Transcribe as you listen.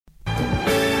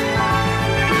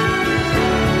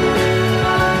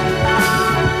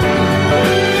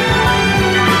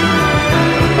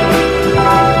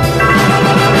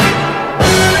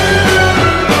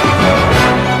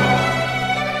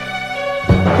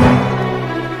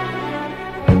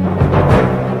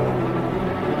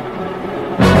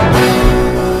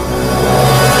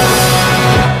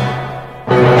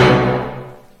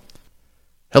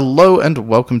Hello and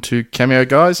welcome to Cameo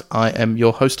Guys. I am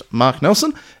your host, Mark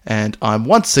Nelson, and I'm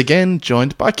once again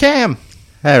joined by Cam.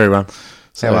 Hey everyone.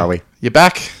 So, how are we? You're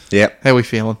back? Yep. How are we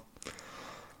feeling?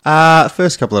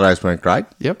 First couple of days weren't great.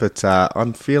 Yep. But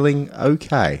I'm feeling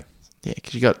okay. Yeah,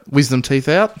 because you got wisdom teeth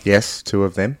out? Yes, two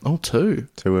of them. Oh, two.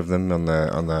 Two of them on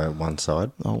the one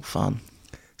side. Oh, fun.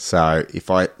 So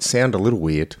if I sound a little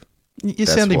weird, You're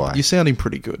that's sounding why. You're sounding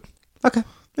pretty good. Okay.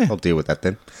 Yeah. I'll deal with that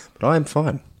then. But I am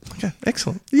fine. Okay,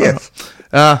 excellent. Yeah.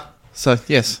 All right. So,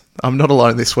 yes, I'm not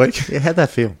alone this week. Yeah, how'd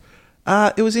that feel?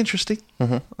 It was interesting.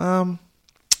 Mm-hmm.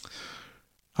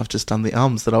 I've just done the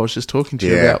ums that I was just talking to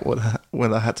you Yeah. about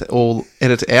when I had to all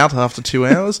edit out after 2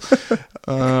 hours.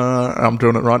 I'm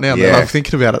doing it right now. Yeah. Now I'm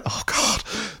thinking about it. Oh, God.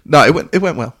 No, it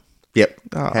went well. Yep.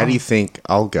 Oh. How do you think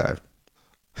I'll go?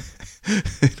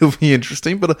 It'll be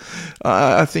interesting, but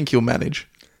I think you'll manage.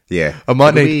 Yeah. I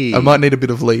might It'll need a bit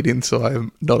of lead in, so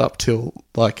I'm not up till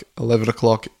like 11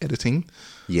 o'clock editing.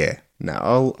 Yeah.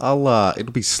 No, I'll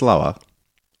it'll be slower.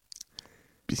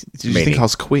 Did you think I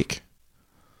was quick?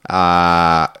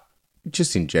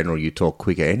 Just in general, you talk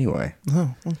quicker anyway.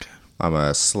 Oh, okay. I'm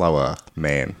a slower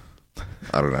man.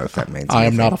 I don't know if that means I am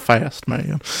anything. not a fast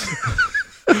man.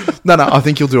 No, I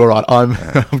think you'll do all right.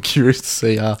 I'm curious to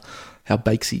see how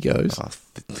Bakesy goes.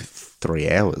 3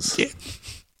 hours. Yeah.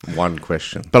 One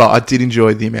question. But I did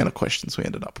enjoy the amount of questions we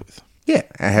ended up with.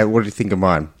 Yeah. What do you think of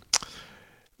mine?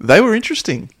 They were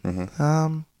interesting.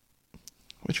 Mm-hmm.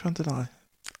 Which one did I?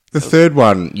 The third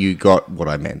one, you got what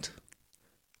I meant.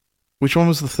 Which one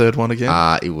was the third one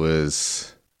again? It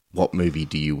was, what movie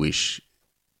do you wish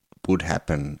would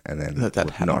happen and then That would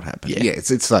happened. not happen? Yeah. Yeah, it's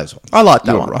those ones. I like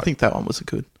that You're one. right. I think that one was a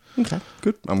good. Okay,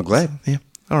 good. I'm glad. Yeah.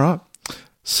 All right.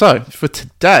 So, for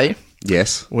today,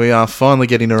 Yes. we are finally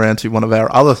getting around to one of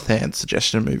our other fan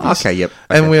suggestion movies. Okay, yep.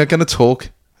 And Okay. we are going to talk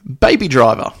Baby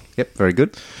Driver. Yep, very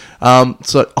good.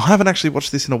 So, I haven't actually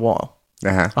watched this in a while.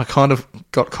 Uh-huh. I kind of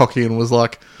got cocky and was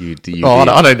like, You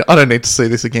I did. don't need to see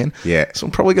this again. Yeah. So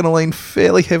I'm probably going to lean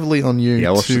fairly heavily on you Yeah,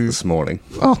 I watched it to... this morning.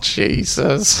 Oh,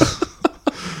 Jesus.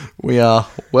 We are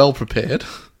well prepared.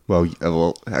 Well,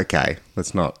 okay.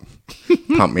 Let's not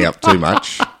pump me up too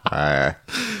much.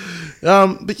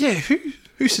 But yeah,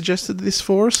 who suggested this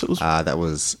for us? It was That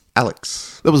was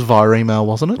Alex That was via email,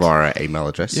 wasn't it? via email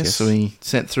address. Yes, Yes. so we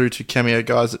sent through to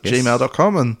cameoguys at Yes.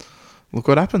 gmail.com and look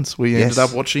what happens. We ended Yes.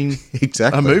 up watching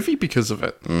Exactly. a movie because of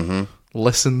it. Mm-hmm.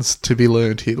 Lessons to be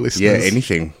learned here, listeners. Yeah,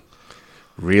 anything.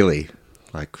 Really.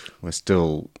 Like, we're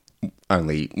still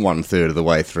only 1/3 of the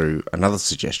way through another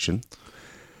suggestion.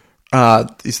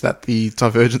 Is that the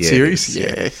Divergent Yeah, it series? is,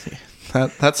 yeah.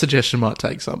 That suggestion might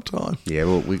take some time. Yeah,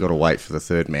 well, we got to wait for the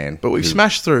third man. But we've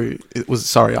smashed through. It was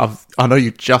sorry. I know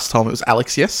you just told me it was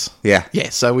Alex. Yes. Yeah. Yeah.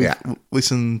 So we've Yeah.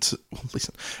 listened.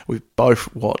 We've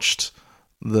both watched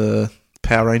the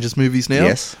Power Rangers movies now.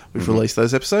 Yes. We've released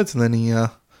those episodes, and then he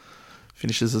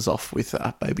finishes us off with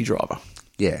Baby Driver,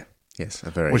 Yeah. Yes.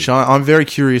 A very. which I'm very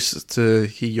curious to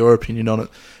hear your opinion on it.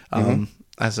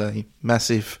 As a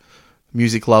massive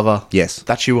music lover, Yes.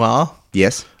 that you are.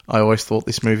 Yes. I always thought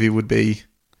this movie would be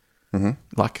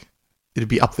like it'd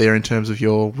be up there in terms of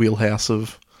your wheelhouse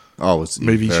of Oh, it was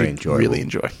movies very you enjoyable. really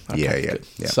enjoy. Yeah, yeah, good.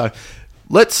 yeah. So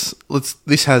let's.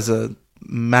 This has a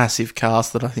massive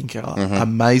cast that I think are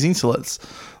amazing. So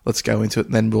let's go into it,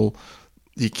 and then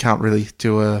you can't really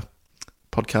do a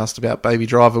podcast about Baby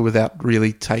Driver without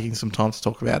really taking some time to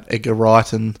talk about Edgar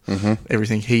Wright and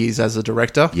everything he is as a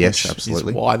director. Yes, which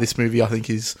absolutely. Is why this movie I think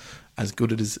is as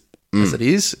good as it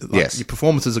is. Like, Yes. your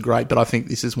performances are great, but I think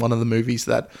this is one of the movies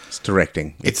that It's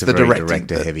directing. It's a the very directing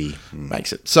director that- heavy.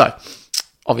 makes it. So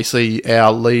obviously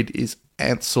our lead is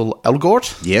Ansel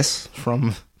Elgort Yes.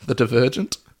 from The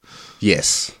Divergent.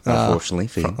 Yes. Unfortunately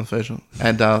for From him. The Divergent.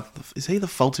 And is he the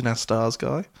Fault in Our Stars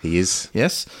guy? He is.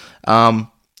 Yes.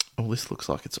 Well, this looks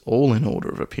like it's all in order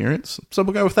of appearance. So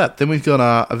we'll go with that. Then we've got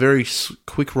a very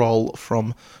quick roll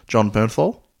from John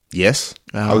Bernthal. Yes.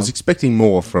 I was expecting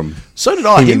more from. So did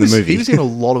I. Him in the movie. He was in a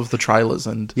lot of the trailers,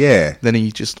 and Yeah. then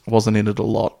he just wasn't in it a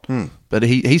lot. But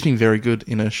he's been very good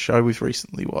in a show we've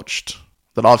recently watched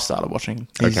that I've started watching.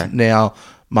 He's Okay. now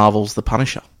Marvel's The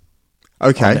Punisher on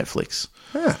Okay. Netflix.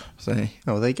 Ah. So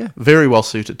Oh, there you go. very well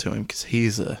suited to him because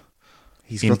he's a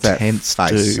He's got that intense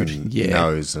face dude. and Yeah.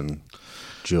 nose and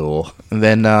jaw. And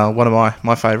then one of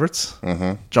my favourites,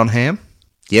 John Hamm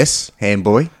Yes,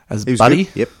 Handboy. as He was Buddy.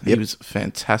 good. Yep. He was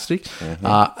fantastic. That's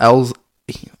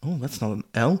not an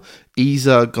L.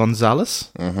 Isa Gonzalez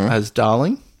as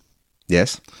Darling.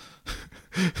 Yes.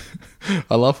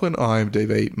 I love when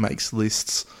IMDb makes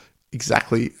lists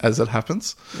exactly as it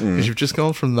happens. Because you've just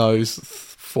gone from those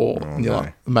four. And you're no.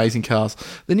 like, amazing cast.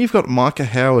 Then you've got Micah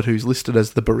Howard, who's listed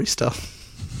as the barista.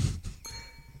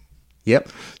 Yep.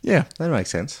 Yeah. That makes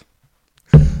sense.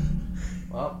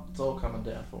 Well, it's all coming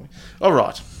down for me. All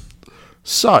right.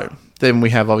 So, then we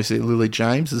have obviously Lily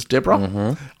James as Deborah.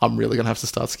 Mm-hmm. I'm really going to have to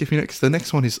start skipping it because the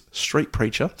next one is Street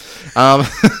Preacher.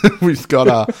 We've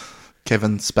got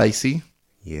Kevin Spacey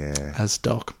Yeah. as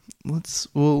Doc.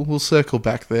 We'll circle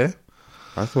back there.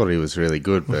 I thought he was really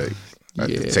good, but Yeah.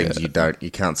 it seems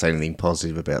you can't say anything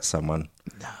positive about someone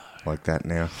like that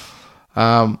now.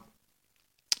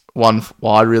 One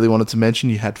I really wanted to mention,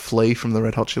 you had Flea from the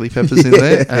Red Hot Chili Peppers in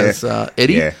there as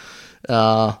Eddie. Yeah.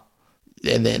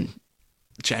 And then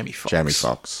Jamie Foxx. Jamie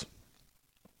Foxx.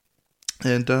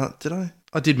 And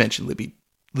I did mention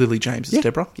Lily James as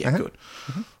Deborah. Yeah, good.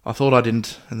 Mm-hmm. I thought I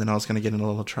didn't, and then I was going to get in a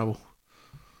lot of trouble.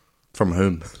 From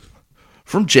whom?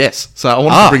 From Jess. So I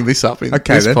wanted to bring this up in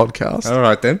this then. podcast. All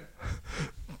right, then.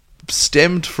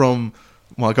 Stemmed from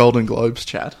my Golden Globes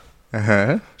chat.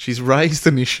 Uh-huh. She's raised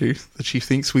an issue that she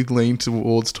thinks we lean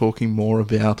towards talking more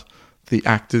about the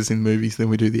actors in movies than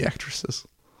we do the actresses.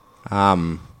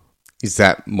 Is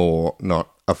that more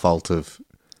not a fault of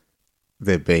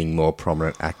there being more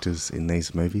prominent actors in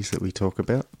these movies that we talk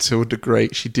about? To a degree,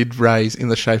 she did raise In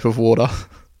the Shape of Water.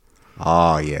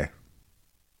 Oh, yeah.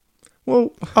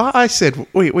 Well, I said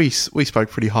we spoke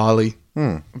pretty highly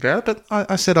about it, but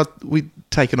I said we'd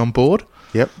take it on board.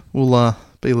 Yep. We'll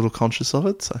be a little conscious of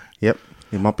it. So Yep.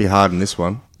 It might be hard in this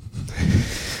one.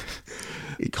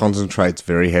 It concentrates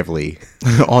very heavily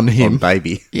on him, on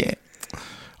Baby. yeah.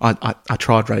 I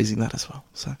tried raising that as well.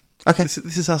 So Okay. this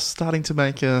is us starting to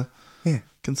make a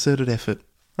concerted effort.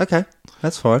 Okay.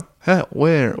 That's fine.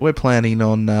 We're planning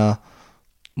on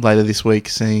later this week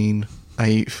seeing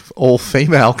a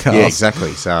all-female cast. Yeah,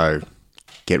 exactly. So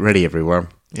get ready, everyone.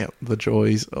 Yeah, the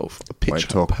joys of a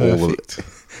picture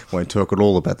Won't talk at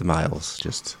all about the males,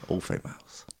 just all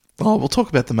females. Oh, we'll talk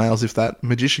about the males if that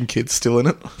magician kid's still in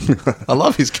it. I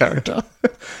love his character.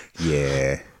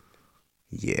 Yeah.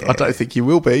 Yeah. I don't think he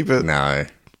will be, but No.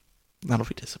 that'll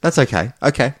be disappointing. That's okay.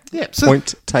 Okay. Yeah, so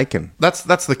Point taken. that's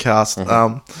the cast.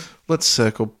 Let's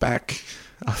circle back.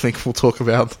 I think we'll talk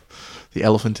about the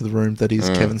elephant in the room that is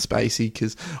Kevin Spacey,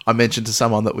 because I mentioned to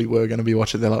someone that we were going to be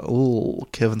watching. They're like, "Oh,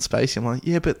 Kevin Spacey." I'm like,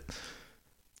 "Yeah, but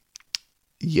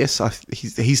yes,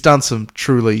 he's done some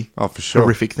truly For sure.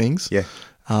 horrific things. Yeah.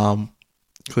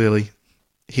 Clearly,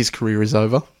 his career is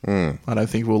over. I don't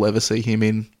think we'll ever see him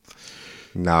in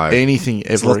No. anything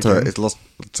ever again.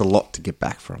 It's a lot to get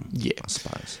back from. Yeah. I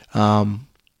suppose.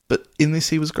 But in this,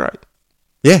 he was great.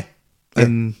 Yeah.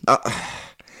 And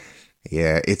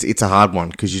Yeah, it's a hard one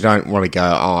because you don't want to go,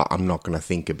 oh, I'm not going to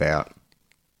think about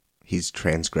his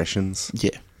transgressions.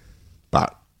 yeah,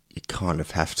 But you kind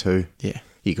of have to. yeah.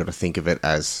 You got to think of it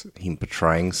as him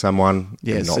portraying someone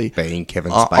and not being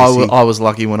Kevin Spacey. I was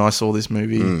lucky when I saw this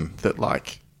movie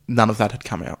that none of that had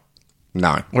come out.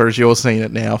 No. Whereas you're seeing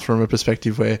it now from a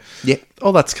perspective where, Yeah.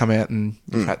 that's come out and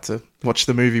you've had to watch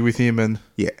the movie with him and...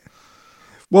 Yeah.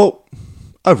 Well,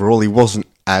 overall, he wasn't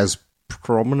as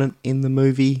prominent in the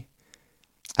movie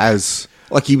as...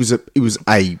 Like, he was a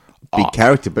big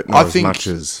character, but not as much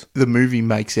as... the movie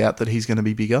makes out that he's going to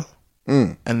be bigger.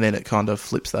 And then it kind of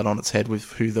flips that on its head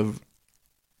with who the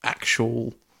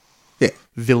actual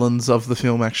villains of the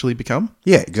film actually become.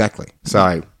 Yeah, exactly.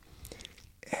 So,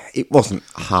 it wasn't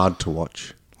hard to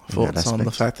watch. Thoughts on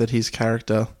the fact that his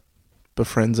character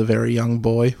befriends a very young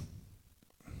boy.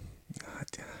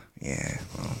 Yeah,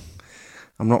 well,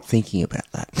 I'm not thinking about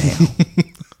that now.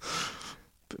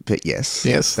 but yes,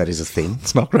 that is a thing.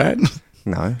 It's not great.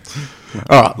 No.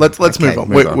 All right, let's move on.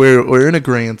 move on. We're in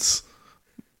agreement.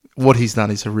 What he's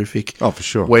done is horrific. Oh, for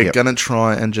sure. We're going to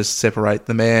try and just separate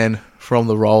the man from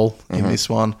the role in this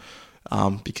one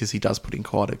because he does put in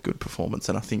quite a good performance.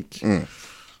 And I think, You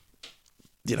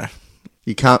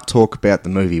can't talk about the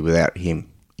movie without him.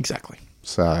 Exactly.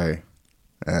 So,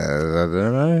 I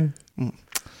don't know.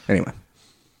 Anyway.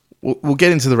 We'll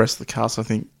get into the rest of the cast, I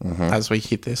think, as we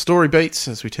hit their story beats,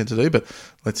 as we tend to do. But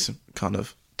let's kind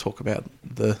of talk about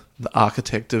the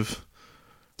architect of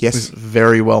this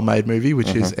very well-made movie,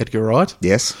 which is Edgar Wright.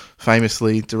 Yes.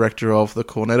 Famously director of the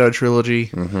Cornetto trilogy.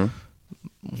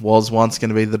 Was once going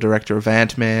to be the director of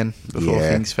Ant-Man before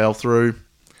things fell through.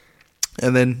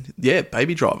 And then,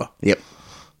 Baby Driver. Yep.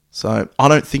 So I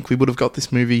don't think we would have got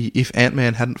this movie if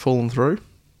Ant-Man hadn't fallen through.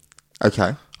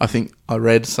 Okay. I think I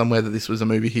read somewhere that this was a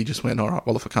movie he just went, all right,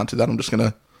 well, if I can't do that, I'm just going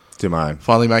to do my own.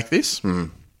 Finally make this.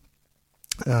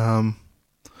 But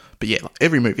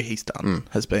every movie he's done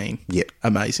has been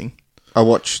amazing. I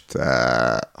watched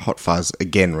Hot Fuzz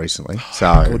again recently.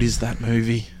 So what is that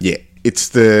movie? Yeah,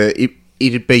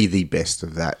 it'd be the best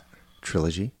of that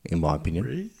trilogy, in my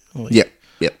opinion. Really? Yep.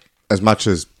 As much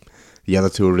as the other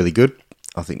two are really good,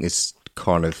 I think this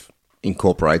kind of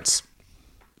incorporates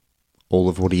all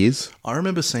of what he is. I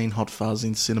remember seeing Hot Fuzz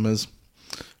in cinemas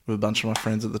with a bunch of my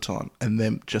friends at the time, and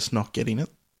them just not getting it,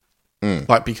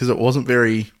 like because it wasn't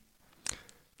very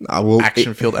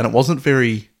action filled, and it wasn't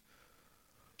very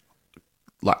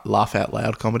like laugh out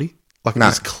loud comedy. Like it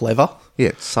was clever,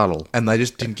 it's subtle, and they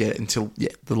just didn't get it until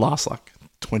the last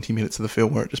 20 minutes of the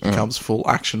film where it just becomes full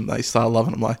action. They start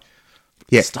loving it. I'm like,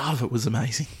 the start of it was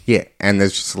amazing. Yeah, and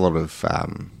there's just a lot of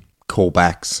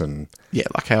callbacks and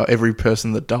like how every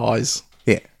person that dies,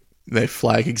 they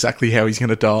flag exactly how he's going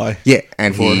to die. Yeah,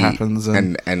 and before it happens,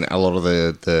 and a lot of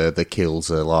the kills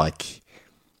are like,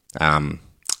 the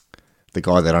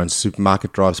guy that owns a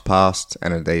supermarket drives past,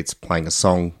 and it's playing a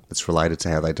song that's related to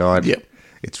how they died. Yep.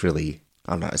 It's really,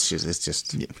 I don't know, it's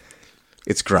just,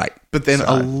 it's great. But then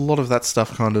a lot of that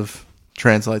stuff kind of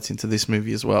translates into this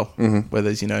movie as well, where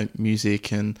there's,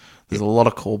 music, and there's a lot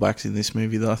of callbacks in this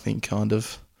movie that I think kind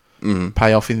of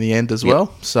pay off in the end as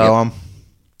well. So,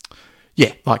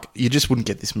 you just wouldn't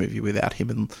get this movie without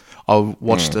him. And I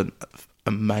watched an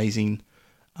amazing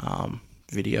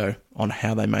video on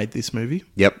how they made this movie.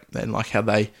 Yep. And how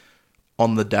they,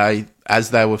 on the day, as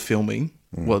they were filming,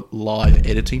 were live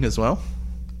editing as well.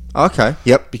 Okay.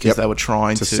 Yep. Because they were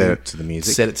trying to set it to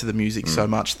the music. So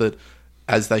much that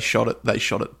as they shot it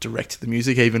direct to the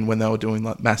music. Even when they were doing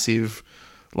massive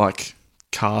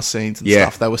car scenes and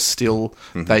stuff, they were still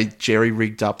they jerry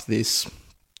rigged up this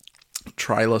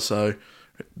trailer so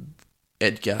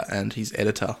Edgar and his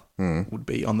editor would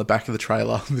be on the back of the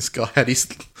trailer. This guy had his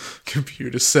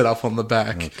computer set up on the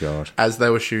back. Oh God! As they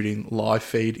were shooting live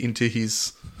feed into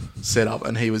his setup,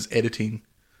 and he was editing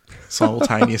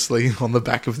simultaneously on the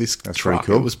back of this truck.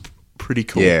 Cool. It was pretty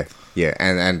cool. Yeah,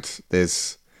 and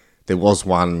there was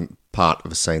one part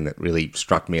of a scene that really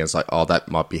struck me. I was like, oh, that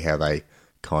might be how they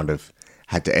kind of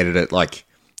had to edit it.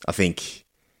 I think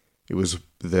it was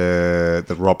the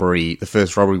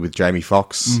first robbery with Jamie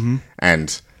Foxx,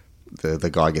 and the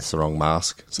guy gets the wrong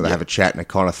mask, so they have a chat, and it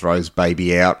kind of throws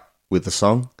Baby out with the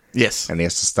song. Yes, and he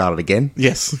has to start it again.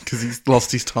 Yes, because he's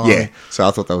lost his time. Yeah, so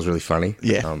I thought that was really funny.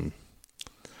 Yeah.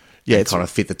 It kind of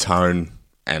fit the tone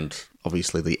and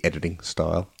obviously the editing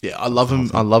style. Yeah, I love him.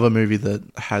 I love a movie that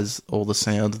has all the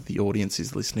sound that the audience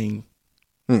is listening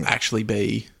actually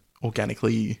be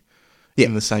organically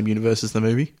in the same universe as the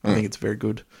movie. I think it's very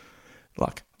good,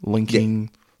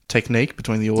 linking technique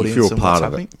between the audience you feel and part what's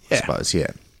of happening. it, I suppose.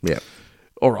 Yeah.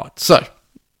 All right, so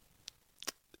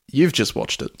you've just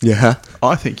watched it. Yeah.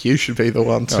 I think you should be the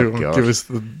one to give us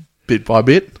the bit by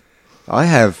bit. I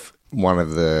have one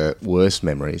of the worst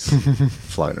memories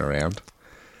floating around.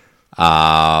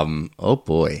 Oh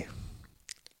boy.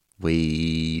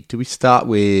 Do we start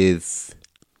with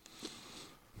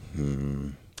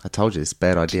I told you it's a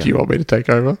bad idea. Do you want me to take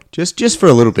over? Just for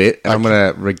a little bit. Okay. I'm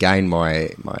going to regain my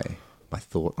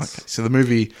thoughts. Okay. So the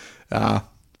movie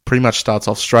pretty much starts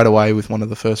off straight away with one of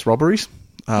the first robberies,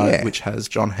 which has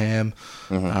John Hamm,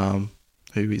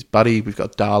 who is Buddy. We've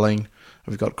got Darling.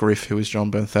 We've got Griff, who is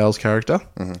John Bernthal's character,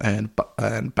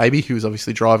 and Baby, who is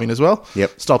obviously driving as well.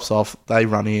 Yep. Stops off. They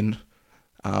run in.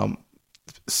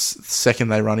 Second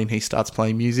they run in, he starts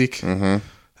playing music.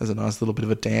 Has a nice little bit of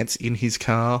a dance in his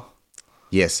car.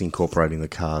 Yes, incorporating the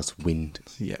car's wind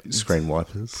screen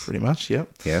wipers. Pretty much, yep.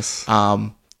 Yes.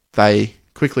 They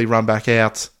quickly run back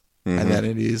out, and then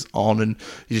it is on, and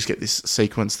you just get this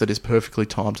sequence that is perfectly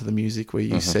timed to the music where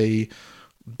you see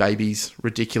Baby's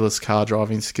ridiculous car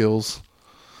driving skills,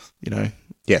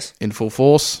 yes, in full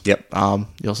force. Yep.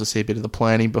 You also see a bit of the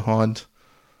planning behind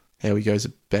how he goes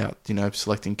about,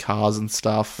 selecting cars and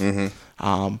stuff.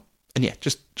 And yeah,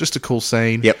 just a cool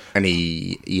scene. Yep. And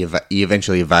he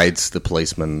eventually evades the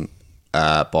policeman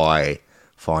by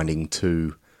finding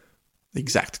two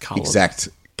exact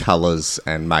colours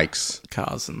and makes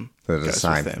cars and that are the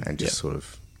same, and just sort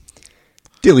of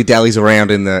dilly dallies around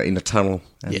in the tunnel.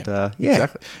 And,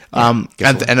 exactly.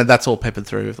 And that's all peppered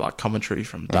through with commentary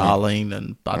from Darling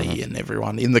and Buddy and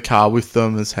everyone in the car with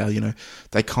them, as how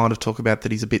they kind of talk about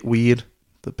that he's a bit weird,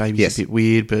 that Baby's a bit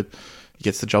weird, but he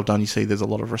gets the job done. You see, there's a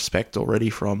lot of respect already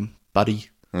from Buddy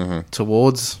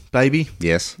towards Baby.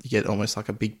 Yes, you get almost like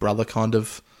a big brother kind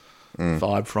of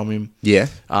vibe from him. Yeah.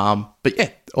 But yeah,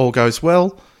 all goes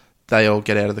well. They all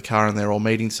get out of the car and they're all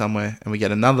meeting somewhere, and we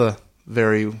get another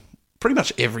pretty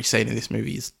much every scene in this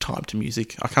movie is timed to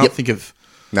music. I can't think of...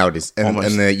 No, it is. And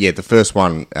the first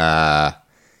one, I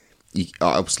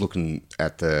was looking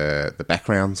at the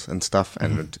backgrounds and stuff,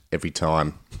 and every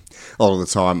time, a lot of the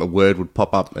time, a word would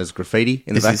pop up as graffiti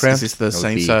in the background. This is the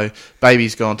scene. So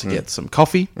Baby's gone to get some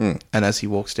coffee, and as he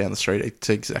walks down the street,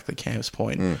 to exactly Cam's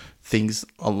point, things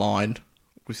align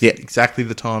with Yeah. exactly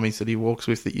the timings that he walks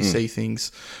with, that you see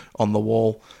things on the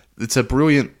wall. It's a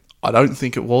brilliant... I don't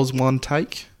think it was one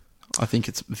take. I think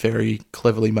it's very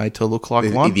cleverly made to look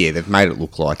like one. Yeah, they've made it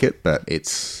look like it, but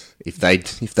it's if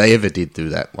they ever did do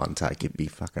that one take, it'd be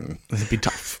fucking It'd be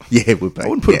tough. yeah, it would be. I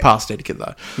wouldn't put it past Etiquette,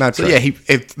 though. No, so true.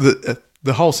 yeah,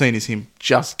 the whole scene is him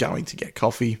just going to get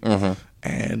coffee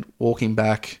and walking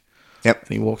back. Yep. And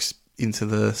he walks into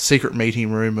the secret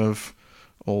meeting room of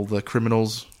all the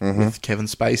criminals with Kevin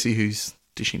Spacey, who's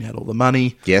dishing out all the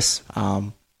money. Yes.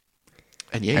 And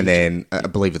yeah, And then I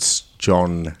believe it's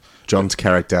John's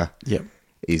character. Yep.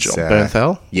 Is John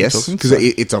Bernthal. Yes, Talking, because so-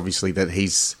 it's obviously that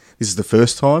this is the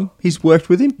first time he's worked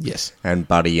with him. Yes. And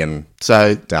Buddy and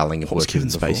So Darling have what was worked with Kevin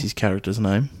him before. Spacey's character's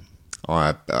name?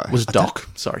 Was Doc.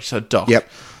 Sorry, so Doc. Yep.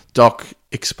 Doc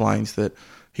explains that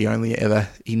he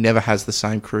never has the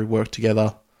same crew work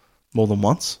together more than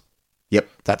once. Yep.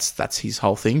 That's his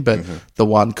whole thing. But the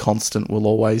one constant will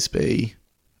always be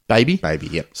Baby. Baby,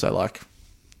 yep. So like,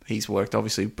 he's worked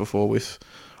obviously before with.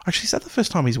 Actually, is that the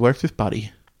first time he's worked with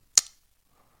Buddy?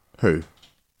 Who?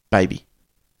 Baby.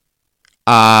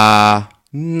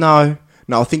 No.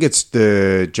 No, I think it's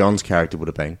the John's character would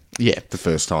have been Yeah. the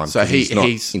first time. So 'cause he's not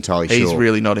entirely he's sure.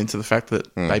 really not into the fact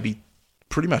that Baby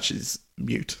pretty much is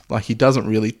mute. Like, he doesn't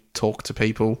really talk to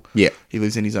people. Yeah. He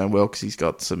lives in his own world because he's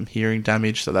got some hearing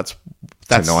damage. So that's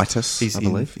Tinnitus, I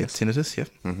believe, Yeah, yes. tinnitus.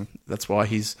 Yeah. That's why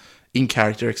his in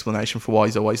character explanation for why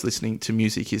he's always listening to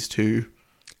music is to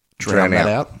drown that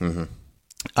out.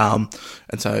 And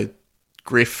so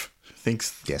Griff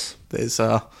thinks Yes. there's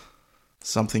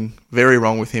something very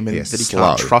wrong with him, and Yes, that he slow.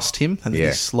 can't trust him, and that Yeah.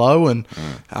 he's slow, and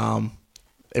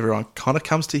everyone kind of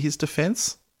comes to his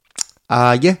defense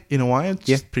Yeah. in a way. It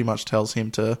just pretty much tells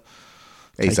him to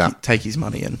He's up. take his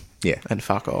money Yeah. and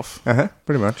fuck off.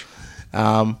 Pretty much.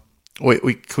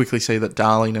 We quickly see that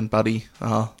Darling and Buddy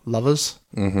are lovers,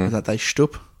 and that they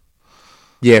shtup.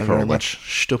 Yeah, They're very probably. much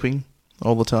shtupping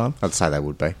all the time. I'd say they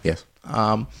would be, yes.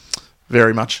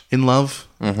 Very much in love.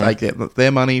 They get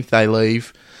their money, they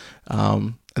leave,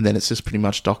 and then it's just pretty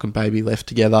much Doc and Baby left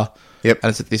together. Yep. And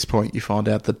it's at this point you find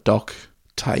out that Doc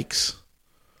takes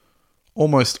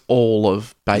almost all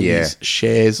of Baby's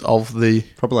shares of the...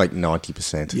 Probably like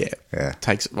 90%. Yeah. Yeah.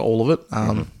 Takes all of it.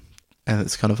 And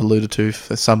it's kind of alluded to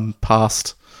for some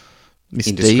past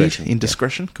misdeed.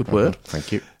 Indiscretion. Good word.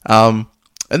 Thank you. And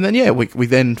then, yeah, we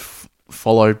then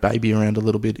follow Baby around a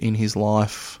little bit in his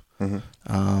life.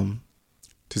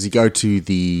 Does he go to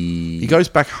the... He goes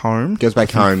back home. Goes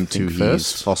back home to think his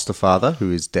first. foster father,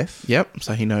 who is deaf. Yep,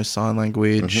 so he knows sign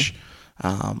language.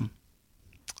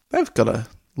 They've got a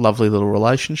lovely little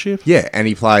relationship. Yeah, and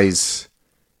he's got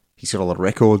a lot of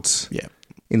records Yeah.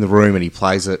 in the room, and he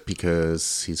plays it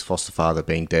because his foster father,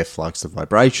 being deaf, likes the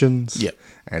vibrations. Yep.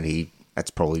 And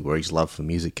that's probably where his love for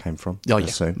music came from. Oh, I yeah,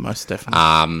 assume. most definitely.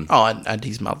 And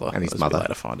his mother. And his as mother. we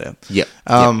later find out. Yep.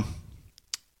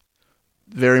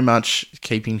 Very much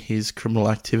keeping his criminal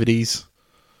activities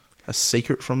a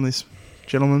secret from this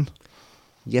gentleman.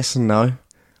 Yes and no.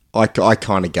 I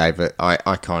kind of gave it...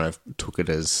 I kind of took it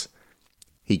as...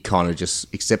 He kind of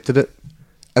just accepted it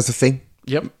as a thing.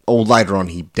 Yep. Or later on,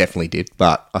 he definitely did.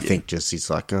 But I think just he's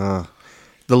like, The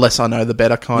less I know, the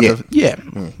better kind Yeah. of.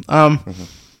 Yeah.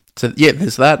 So, yeah,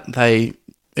 there's that.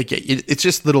 It's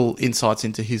just little insights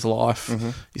into his life.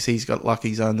 You see he's got like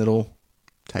his own little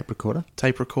tape recorder.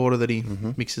 tape recorder that he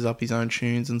mixes up his own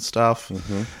tunes and stuff.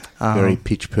 Very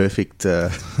pitch perfect.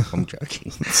 I'm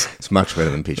joking. It's much better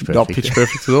than pitch perfect. Not pitch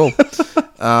perfect at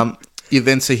all. You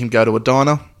then see him go to a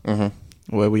diner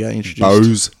where we are introduced.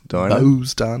 Bose Diner.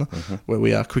 Bose Diner, where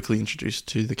we are quickly introduced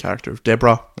to the character of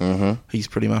Deborah. He's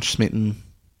pretty much smitten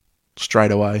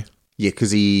straight away. Yeah,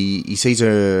 because he sees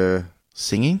her...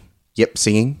 Singing? Yep,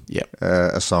 singing. Yep.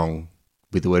 A song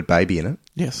with the word baby in it.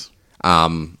 Yes.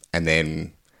 And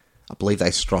then I believe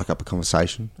they strike up a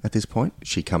conversation at this point.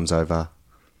 She comes over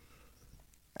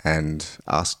and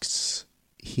asks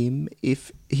him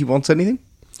if he wants anything.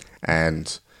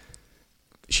 And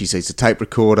she sees the tape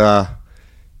recorder,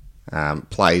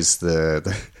 plays the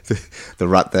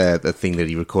thing that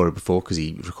he recorded before because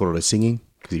he recorded her singing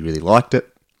because he really liked it.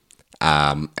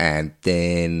 And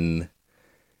then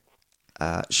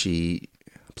does she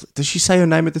say her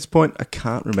name at this point? I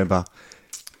can't remember.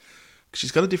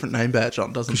 She's got a different name badge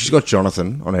on, doesn't she? She's got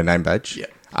Jonathan on her name badge. Yeah.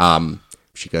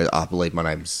 She goes, I believe my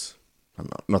name's...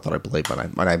 Not that I believe my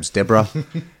name. My name's Deborah.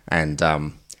 And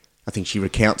I think she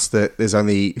recounts that there's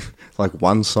only like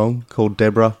one song called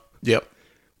Deborah. Yep.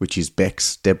 Which is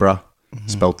Beck's Deborah,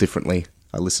 spelled differently.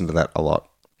 I listened to that a lot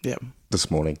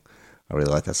this morning. I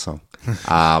really like that song.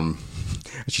 And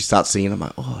she starts singing. I'm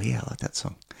like, oh, yeah, I like that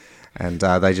song. And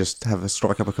they just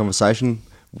strike up a conversation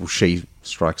she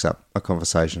strikes up a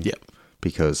conversation. Yep.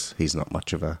 Because he's not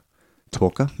much of a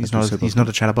talker. He's not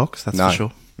a chatterbox, that's No. for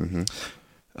sure.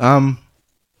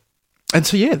 And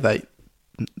so, yeah,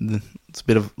 it's a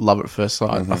bit of love at first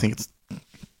sight. I think it's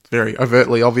very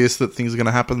overtly obvious that things are going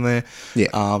to happen there.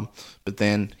 Yeah. But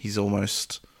then he's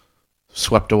almost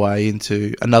swept away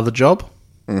into another job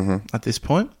at this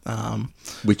point.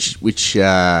 Which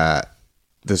the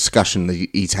discussion that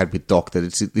he's had with Doc, that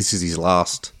this is his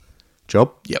last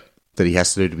job. Yep. That he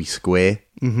has to do to be square.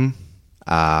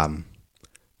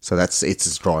 So it's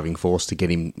his driving force to get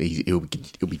him. He'll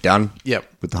be done. Yep.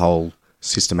 With the whole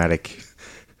system of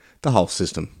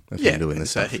him doing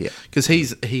this stuff. Because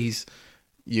he's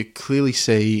you clearly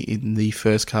see in the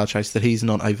first car chase that he's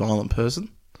not a violent person.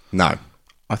 No.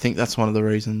 I think that's one of the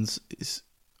reasons.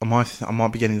 I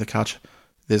might be getting the car.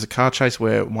 There's a car chase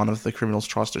where one of the criminals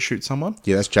tries to shoot someone.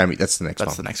 Yeah, that's Jamie. That's the next one.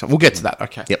 That's the next one. We'll get to that.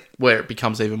 Okay. Yep. Where it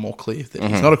becomes even more clear that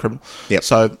he's not a criminal. Yep.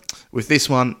 So with this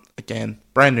one, again,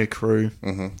 brand new crew.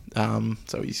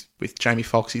 So he's with Jamie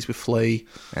Foxx. He's with Flea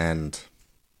and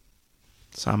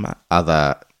some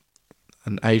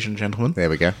an Asian gentleman. There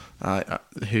we go.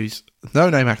 Who's no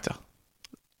name actor.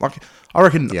 Like I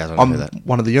reckon, Yeah, I don't know I'm that.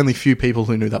 one of the only few people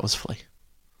who knew that was Flea.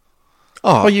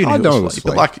 Oh, You knew I know it was Flea,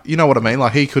 Flea. but like you know what I mean.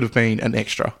 Like he could have been an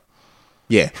extra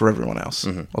Yeah. for everyone else,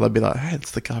 or they'd be like, "Hey,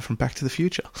 it's the guy from Back to the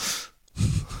Future."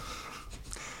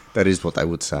 That is what they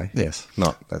would say. Yes.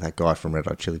 Not that guy from Red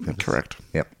Hot Chili Peppers. Correct.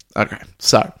 Yep. Okay,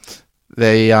 so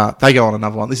they go on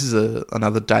another one. This is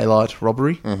another daylight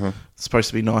robbery. It's supposed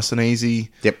to be nice and easy.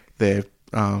 Yep. They're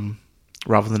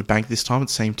rather than a bank this time, it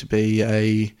seemed to be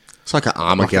It's like an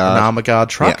armor an guard. armor guard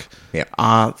truck.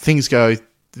 Yeah. Things go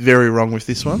very wrong with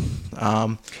this one.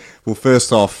 Well,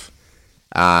 first off,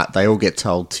 they all get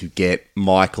told to get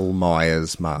Michael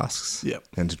Myers masks. Yep.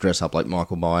 And to dress up like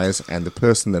Michael Myers. And the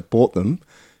person that bought them,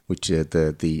 which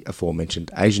the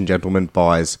aforementioned Asian gentleman,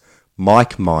 buys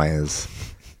Mike Myers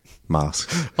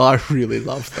masks. I really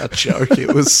loved that joke.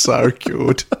 It was so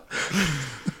good.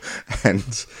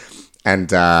 And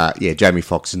Jamie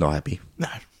Foxx is not happy. No,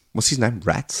 What's his name?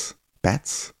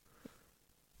 Bats?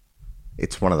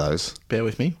 It's one of those. bear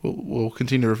with me. We'll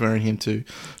continue referring him to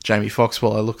Jamie Foxx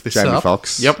while I look this up. Jamie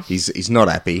Foxx. Yep. He's not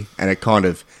happy, and it kind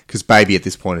of because Baby at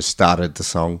this point has started the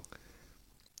song.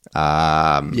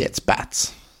 Yeah, it's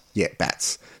Bats. Yeah,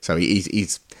 Bats. So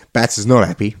he's Bats is not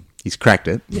happy. He's cracked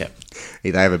it. Yeah.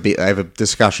 They have a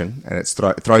discussion, and it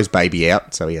throws Baby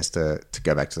out, so he has to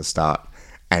go back to the start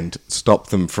and stop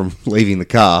them from leaving the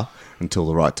car until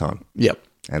the right time. Yep.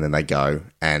 And then they go,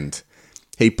 and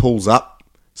he pulls up,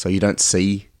 so you don't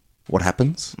see what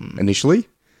happens initially,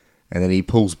 and then he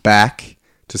pulls back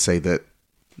to see that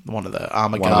One of the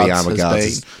armor one of the guards armor has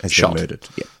guards been has shot, been murdered.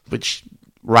 Yeah. which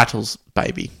rattles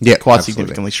Baby Yeah, quite absolutely.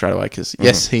 significantly straight away because,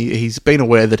 yes, he's been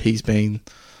aware that he's been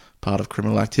part of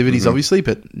criminal activities, obviously,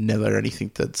 but never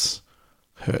anything that's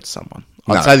hurt someone.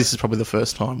 I'd say this is probably the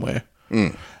first time where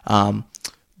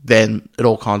then it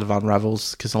all kind of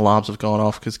unravels because alarms have gone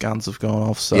off, because guns have gone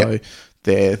off, so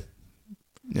they're,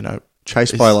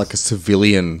 Chased by like a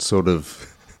civilian sort of...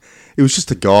 It was just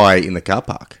a guy in the car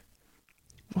park.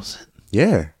 Was it?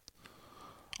 Yeah.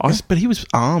 But he was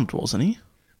armed, wasn't he?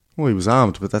 Well, he was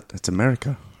armed, but that's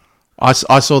America. I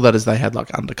saw that as they had like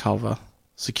undercover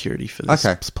security for this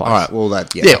Okay. place. All right, well,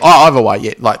 that... Yeah, either way,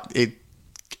 yeah. Like,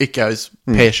 it goes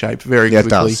pear-shaped very Yeah, it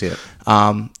quickly. does,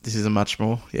 yeah. This is a much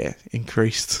more,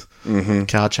 increased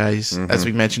car chase. As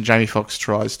we mentioned, Jamie Foxx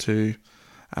tries to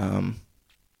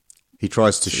He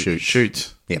tries to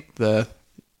shoot. Yep. the...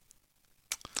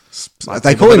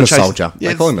 They call him a chase- soldier. Yeah,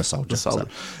 They call him a soldier. the soldier.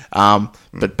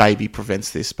 But Baby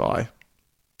prevents this by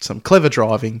some clever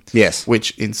driving. Yes.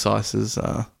 Which incites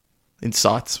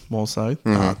more so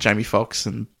Jamie Foxx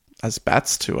and as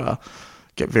Bats to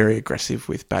get very aggressive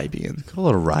with Baby, and Got a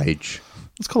lot of rage.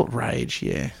 let's call it rage.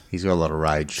 Yeah. He's got a lot of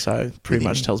rage. So pretty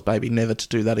much tells Baby never to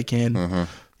do that again.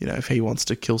 If he wants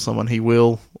to kill someone, he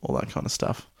will. All that kind of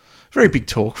stuff. Very big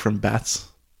talk from Bats.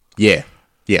 Yeah.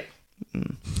 Yeah.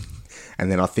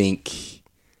 And then I think...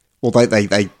 Well,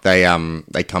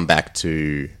 they come back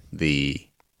to the...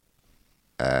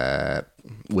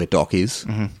 where Doc is.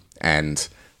 And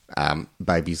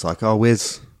Baby's like, oh,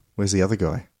 where's the other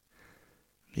guy?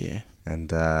 Yeah.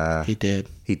 And He did.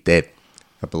 he dead.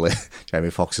 I believe Jamie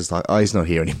Foxx is like, oh, he's not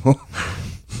here anymore.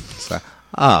 So,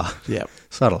 Yeah.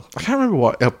 subtle. I can't remember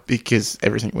why, because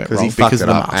everything went Because wrong. he fucked because it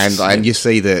of the up. masks. And you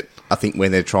see that, I think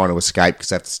when they're trying to escape because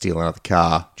they have to steal another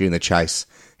car during the chase,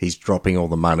 he's dropping all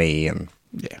the money and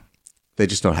yeah. they're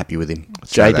just not happy with him.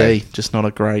 So JD, just not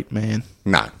a great man.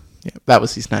 no. Yeah, that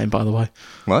was his name, by the way.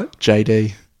 What?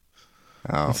 JD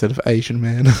Oh. instead of Asian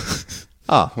man.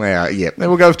 Oh, well, yeah. Then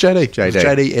we'll go with JD. JD.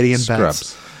 JD, Eddie, and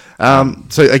Scrubs.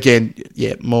 Bats. So again,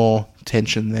 more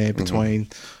tension there between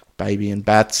Baby and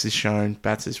Bats is shown.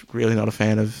 Bats is really not a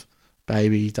fan of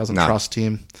Baby, doesn't trust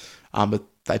him. But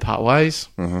they part ways,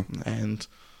 and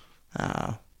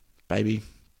Baby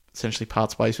essentially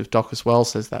parts ways with Doc as well.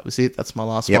 Says that was it. That's my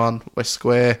last one. West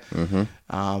Square.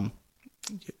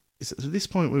 Is it at this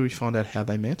point where we find out how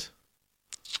they met?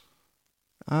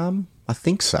 I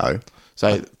think so. So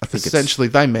I think essentially,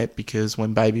 they met because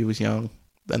when Baby was young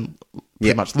and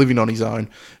pretty much living on his own,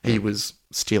 he was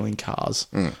stealing cars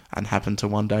and happened to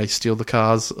one day steal the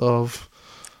cars of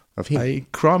him. a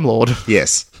crime lord.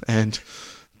 Yes. And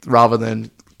rather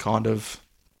than kind of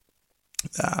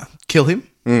kill him,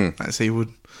 as he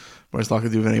would most likely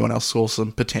do with anyone else, saw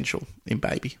some potential in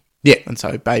Baby. Yeah. And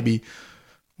so Baby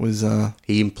was...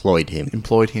 he employed him.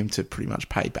 Employed him to pretty much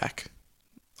pay back.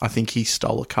 I think he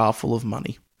stole a car full of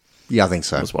money. Yeah, I think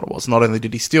so. Was what it was. Not only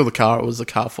did he steal the car, it was a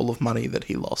car full of money that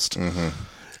he lost.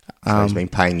 So he's been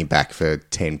paying him back for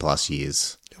 10 plus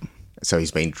years. So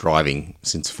he's been driving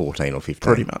since 14 or 15.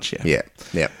 Pretty much, yeah.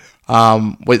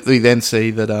 Yeah. We then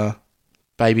see that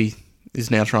Baby is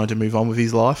now trying to move on with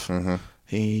his life.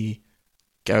 He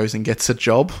goes and gets a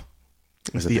job.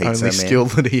 It's the only skill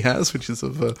that he has, which is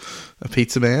of a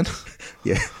pizza man.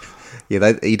 Yeah.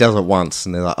 Yeah, he does it once,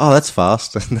 and they're like, oh, that's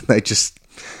fast. And then they just,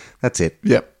 that's it.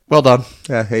 Yep. Well done.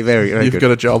 Yeah, very You've good.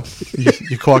 got a job.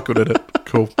 You're quite good at it.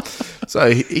 Cool.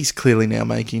 So he's clearly now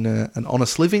making an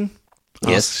honest living.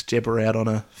 Yes. Asks Deborah out on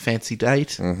a fancy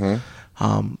date.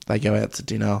 They go out to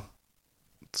dinner.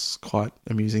 It's quite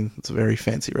amusing. It's a very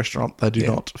fancy restaurant. They do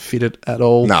not fit it at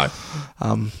all. No.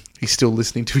 He's still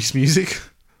listening to his music.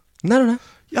 No.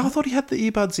 Yeah, I thought he had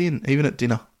the earbuds in, even at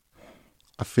dinner.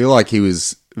 I feel like he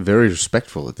was very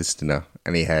respectful at this dinner,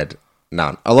 and he had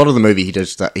none. A lot of the movie,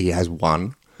 he has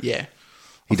one. Yeah.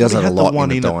 He does it a lot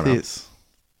one in the at diner. this.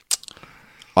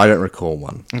 I don't recall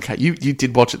one. Okay, you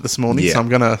did watch it this morning, so I'm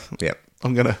gonna. Yeah.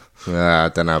 I'm gonna. I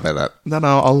don't know about that.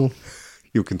 No,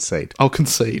 You'll concede. I'll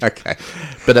concede. Okay.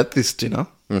 But at this dinner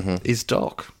is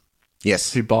Doc,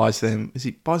 Yes. who buys them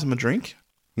a drink?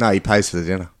 No, he pays for the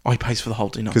dinner. Oh, he pays for the whole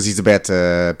dinner. Because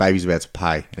Baby's about to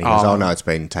pay. And he goes, oh, no, it's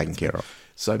been taken care of.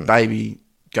 So Baby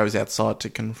goes outside to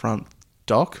confront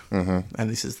Doc, and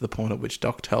this is the point at which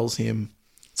Doc tells him,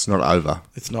 It's not over.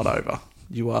 it's not over.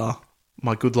 You are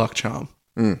my good luck charm,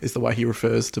 is the way he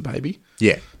refers to Baby.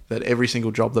 Yeah. That every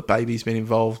single job that Baby's been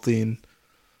involved in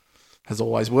has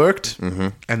always worked,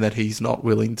 and that he's not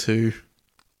willing to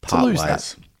lose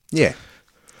that. Yeah.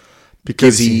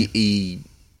 Because he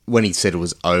when he said it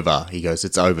was over, he goes,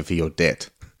 it's over for your debt.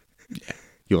 Yeah.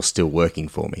 You're still working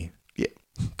for me. Yeah,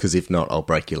 Because if not, I'll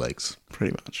break your legs.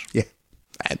 pretty much. Yeah.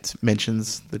 And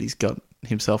mentions that he's got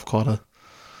himself quite a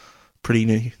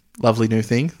pretty lovely new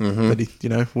thing that he,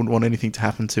 wouldn't want anything to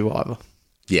happen to either.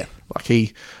 Yeah. Like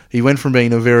he went from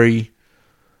being a very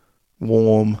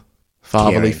warm,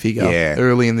 fatherly Caring, figure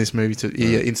early in this movie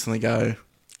to instantly go,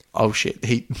 oh shit,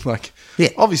 Yeah.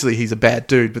 obviously he's a bad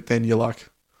dude, but then you're like,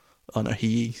 oh no,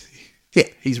 he's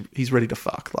ready to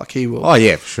fuck. Like he will. Oh,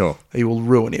 yeah, for sure. He will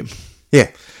ruin him. Yeah.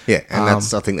 Yeah. And I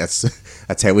think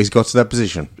that's how he's got to that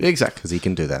position. Exactly. Because he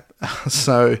can do that.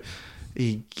 So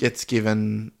he gets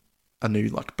given a new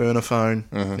burner phone.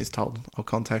 He's told, I'll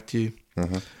contact you.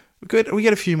 We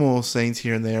get a few more scenes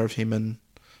here and there of him and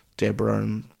Deborah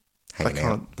and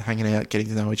hanging out, getting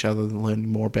to know each other, learning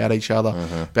more about each other,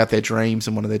 about their dreams.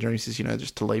 And one of their dreams is,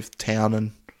 just to leave town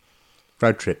and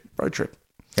Road trip.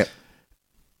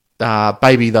 Yep.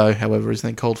 Baby, though, however, is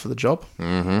then called for the job.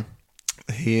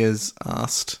 He is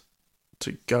asked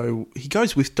to go. He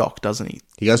goes with Doc, doesn't he?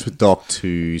 He goes with Doc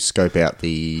to scope out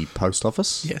the post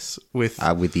office. Yes, with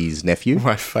his nephew.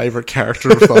 my favourite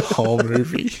character of the whole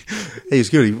movie. He was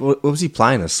good. What was he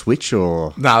playing? A Switch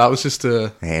or No, that was just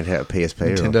a handheld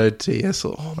PSP? Nintendo DS,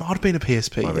 or might have been a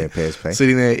PSP. Might have been a PSP.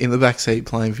 Sitting there in the back seat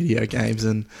playing video games,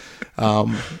 and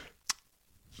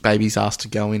Baby's asked to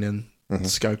go in and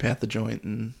scope out the joint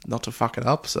and not to fuck it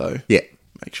up. So Yeah.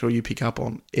 make sure you pick up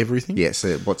on everything. Yeah,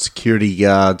 so what security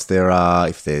guards there are,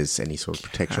 if there's any sort of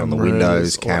protection on the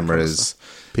windows, all that kind of cameras,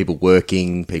 people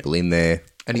working, people in there,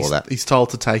 And all that. he's told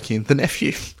to take in the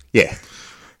nephew. Yeah.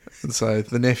 And so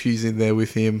the nephew's in there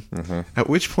with him. At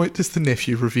which point does the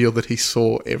nephew reveal that he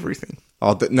saw everything?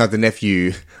 Oh, no, the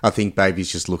nephew, I think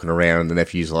Baby's just looking around and the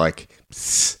nephew's like,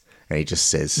 "Psst," and he just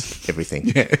says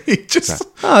everything. Yeah, he just...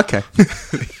 Oh, okay.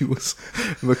 he was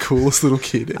the coolest little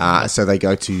kid. So they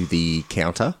go to the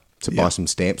counter to buy some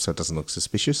stamps so it doesn't look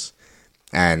suspicious.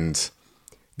 And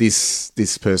this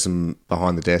person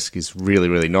behind the desk is really,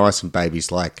 really nice. And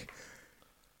Baby's like,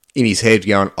 in his head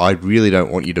going, I really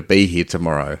don't want you to be here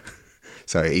tomorrow.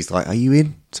 So he's like, "Are you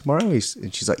in tomorrow?" And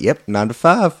she's like, "Yep, 9 to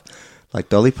 5, like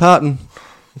Dolly Parton."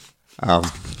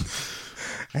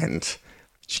 And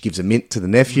she gives a mint to the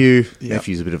nephew. Yep.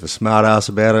 Nephew's a bit of a smart ass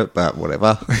about it, but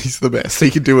whatever. He's the best. He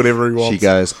can do whatever he wants. She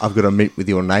goes, "I've got a mint with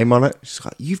your name on it." She's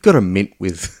like, "You've got a mint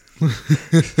with..."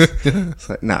 It's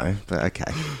like, no, but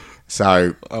okay.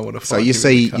 So, I wanna so find you him in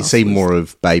see, the you cast see list. more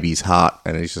of Baby's heart,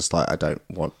 and he's just like, I don't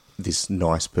want this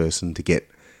nice person to get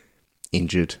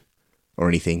injured or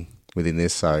anything within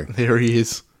this. So, There he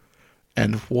is.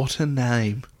 And what a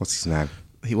name. what's his name?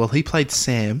 He played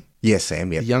Sam. Yeah,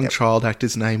 Sam. Yeah, The young child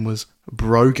actor's name was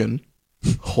Brogan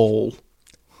Hall.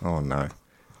 Oh no,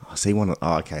 I see one.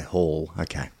 Oh, okay, Hall.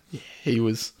 Okay, He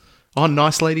was... Oh,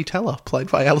 Nice Lady Teller, played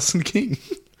by Alison King.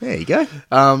 there you go.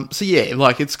 So yeah,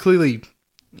 like it's clearly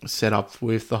set up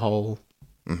with the whole.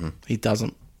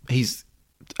 He's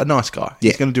a nice guy.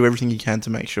 He's Yeah. going to do everything he can to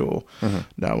make sure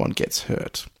no one gets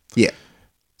hurt. Yeah,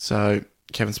 So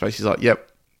Kevin Spacey's like,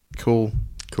 "Yep, cool,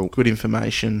 good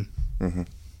information.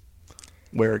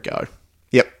 Where it go?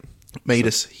 yep, Meet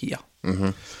us here."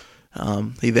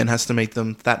 He then has to meet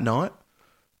them that night.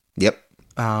 yep.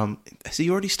 Has he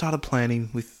already started planning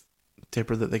with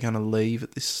Deborah that they're going to leave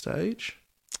at this stage?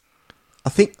 I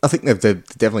think they've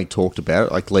definitely talked about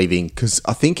it, like leaving, because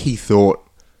I think he thought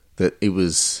that it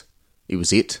was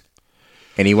it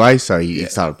anyway. So he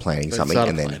started planning something,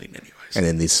 and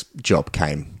then this job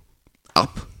came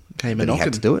up. Came and he had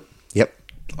knocking. to do it. Yep.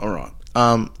 All right.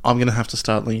 I'm going to have to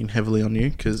start leaning heavily on you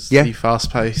because Yeah. the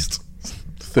fast-paced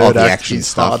third the act action is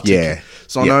stuff, hard to yeah. keep.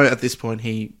 So I know at this point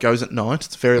he goes at night.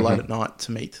 It's very late at night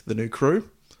to meet the new crew,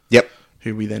 Yep.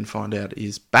 who we then find out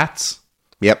is Bats,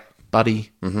 Yep.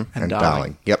 Buddy, and And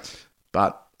Darling. Yep.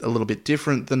 But a little bit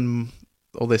different than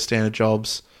all their standard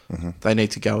jobs. They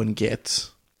need to go and get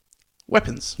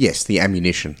weapons. Yes, the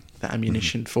ammunition. The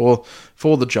ammunition for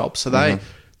the job. So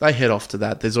they head off to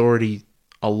that. There's already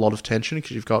a lot of tension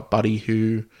because you've got Buddy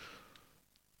who,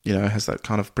 you know, has that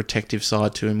kind of protective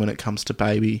side to him when it comes to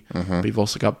Baby. But you've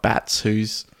also got Bats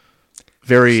who's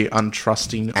very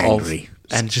untrusting Angry.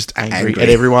 and just angry Angry. at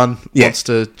everyone. Yeah. Wants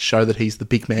to show that he's the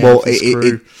big man Well, of this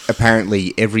crew.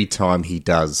 apparently every time he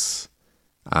does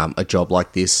a job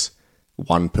like this,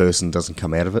 one person doesn't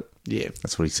come out of it. Yeah.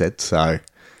 That's what he said. So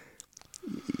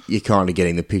you're kind of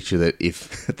getting the picture that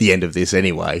if at the end of this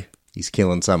anyway, he's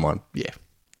killing someone. Yeah.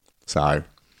 So,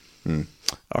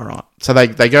 All right. So they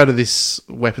go to this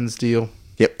weapons deal,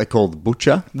 yep, they call the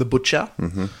butcher. the butcher.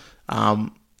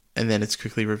 And then it's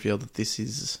quickly revealed that this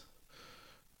is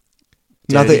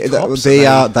No, dirty cops. they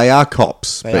are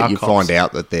cops, They but are you cops. find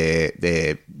out that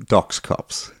they're Doc's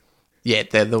cops. Yeah,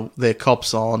 they're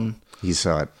cops on, His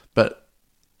side. but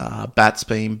Bats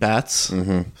being Bats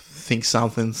thinks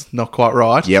something's not quite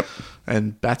right. Yep.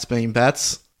 And Bats being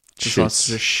Bats decides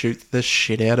to just shoot the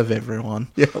shit out of everyone.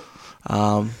 Yep.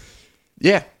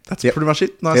 Yeah, that's Yep. pretty much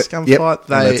it. Nice Yep. gunfight.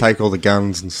 And they take all the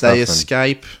guns and stuff. They and-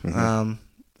 escape,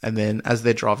 and then as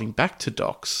they're driving back to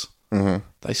Doc's,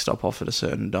 they stop off at a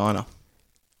certain diner,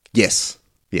 Yes.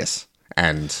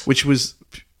 And which was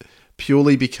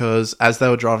purely because as they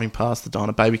were driving past the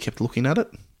diner, Baby kept looking at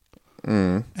it,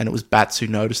 and it was Bats who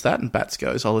noticed that, and Bats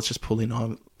goes, "Oh, let's just pull in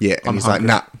on." yeah, and I'm he's hungry."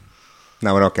 like,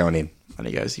 no, we're not going in. And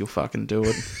he goes, "You'll fucking do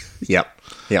it." Yep.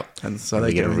 And so we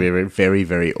they get a go in. very, very,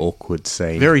 very awkward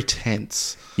scene. Very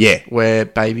tense, yeah. where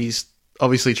Baby's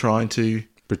obviously trying to.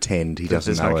 Pretend he doesn't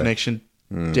There's know no it. connection.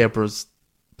 Deborah's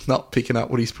not picking up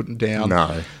what he's putting down.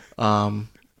 No.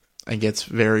 And gets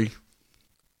very,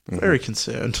 very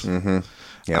concerned.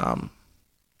 Yeah.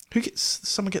 Does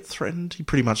someone get threatened? He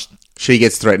pretty much. She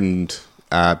gets threatened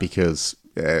because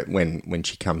when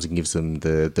she comes and gives them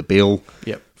the bill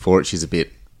Yep. for it, she's a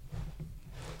bit,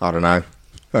 I don't know,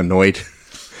 annoyed,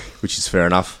 which is fair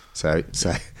enough.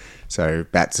 So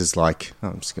Bats is like, oh,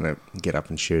 I'm just gonna get up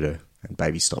and shoot her, and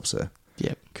Baby stops her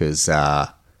Yep. because I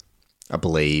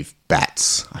believe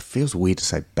Bats. It feels weird to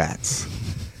say Bats.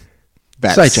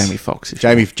 Say Jamie Foxx. if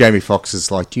you Jamie Foxx is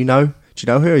like, do you know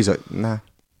her? He's like, no.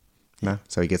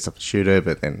 So he gets up to shoot her,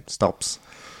 but then stops.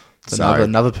 want.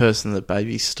 Another person that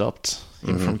Baby stopped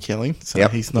him from killing. So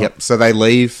he's not. Yep. So they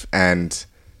leave, and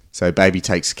so Baby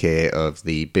takes care of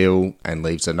the bill and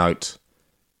leaves a note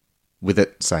with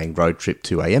it saying road trip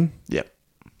 2 a.m. Yep.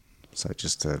 So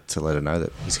just to let her know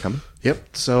that he's coming.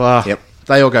 Yep. So Yep.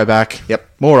 they all go back. Yep.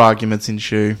 More arguments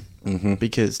ensue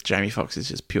because Jamie Foxx is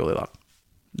just purely like,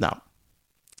 no,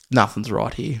 nothing's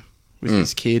right here with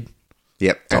this kid.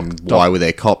 Yep. And why were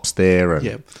there cops there? And,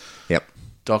 Yep. Yep.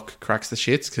 Doc cracks the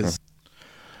shits because,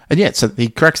 and yeah, so he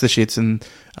cracks the shits, and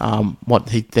what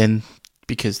he then,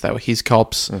 because they were his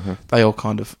cops, they all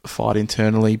kind of fight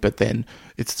internally, but then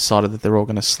it's decided that they're all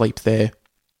going to sleep there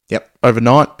Yep.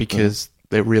 overnight because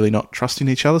they're really not trusting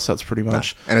each other. So it's pretty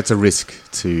much And it's a risk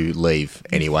to leave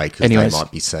anyway because they Anyways.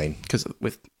 might be seen. because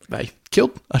they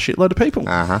killed a shitload of people.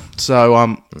 Uh-huh.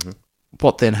 So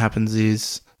what then happens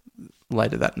is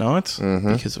later that night,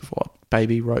 because of what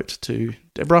Baby wrote to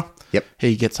Deborah, Yep.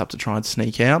 he gets up to try and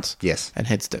sneak out. Yes. And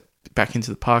heads back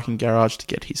into the parking garage to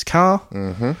get his car.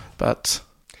 Mm-hmm. But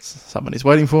someone is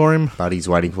waiting for him. Buddy's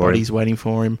waiting for him. Buddy's waiting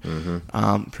for him.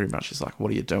 Pretty much is like,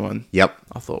 what are you doing? Yep.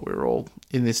 I thought we were all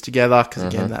in this together because,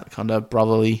 again, that kind of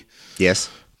brotherly Yes.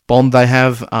 bond they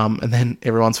have. And then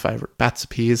everyone's favourite, Bats,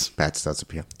 appears Bats does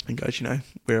appear. and goes,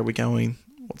 where are we going?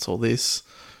 What's all this?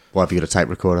 Why have you got a tape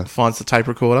recorder? Finds the tape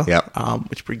recorder, Yep.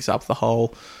 which brings up the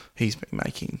whole, he's been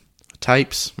making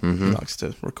tapes. He likes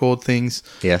to record things.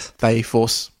 Yes. They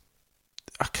force...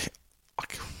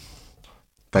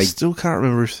 I still can't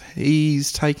remember if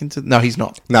he's taken to... No, he's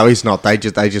not. No, he's not. They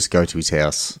just go to his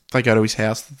house. They go to his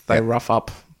house. They rough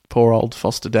up poor old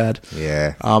foster dad.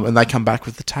 Yeah. And they come back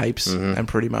with the tapes and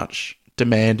pretty much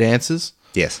demand answers.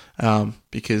 Yes.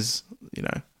 Because,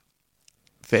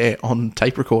 they're on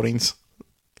tape recordings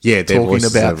Yeah, their talking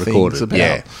voices about are recorded. things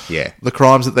about Yeah. the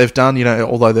crimes that they've done.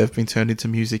 Although they've been turned into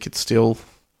music, it's still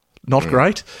not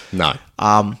great. No.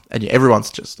 And everyone's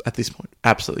just, at this point,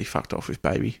 absolutely fucked off with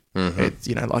Baby. It's,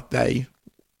 like they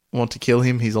want to kill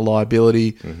him. He's a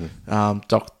liability.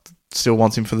 Doc still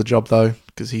wants him for the job, though,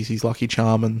 because he's his lucky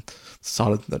charm and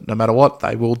decided that no matter what,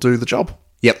 they will do the job.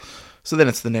 Yep. So then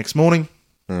it's the next morning.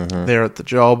 They're at the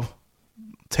job.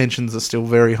 Tensions are still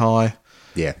very high.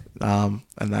 Yeah. And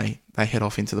they head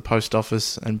off into the post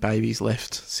office and Baby's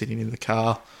left sitting in the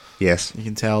car. Yes. You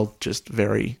can tell just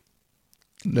very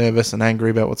nervous and angry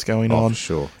about what's going Oh, on. for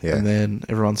sure. Yeah. And then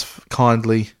everyone's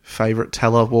kindly favourite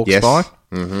teller walks Yes. by.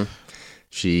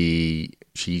 She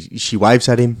waves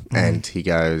at him and he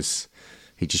just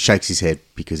shakes his head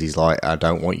because he's like, I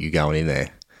don't want you going in there.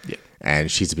 Yeah. And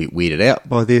she's a bit weirded out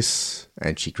by this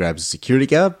and she grabs a security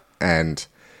guard and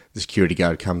the security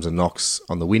guard comes and knocks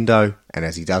on the window, and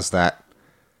as he does that,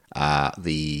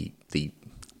 the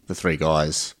three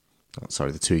guys,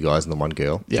 the two guys and the one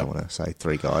girl. Yep. I want to say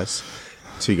three guys.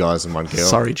 Two guys and one girl.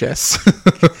 Sorry, Jess.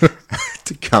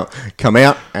 To come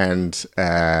out and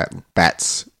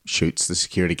Bats shoots the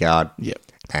security guard. Yep.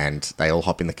 And they all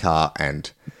hop in the car and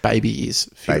Baby is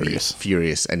furious. Baby is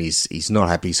furious and he's not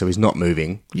happy, so he's not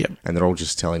moving. Yep. And they're all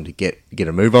just telling him to get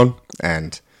a move on,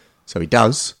 and so he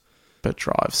does. But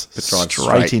drives drives straight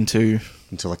straight into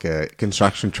like a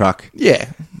construction truck. like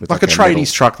like a a tradies metal-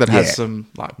 truck that has yeah. some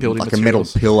building Like a metal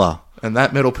materials. pillar And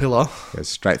that metal pillar, goes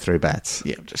straight through Bats.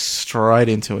 just straight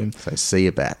into him. So see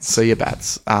you, Bats. See you,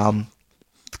 Bats.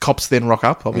 The cops then rock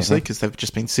up, obviously, because they've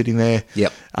just been sitting there.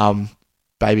 Yep.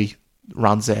 Baby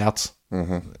runs out,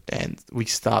 and we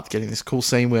start getting this cool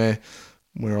scene where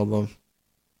all the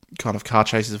kind of car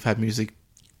chases have had music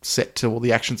set to all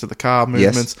the actions of the car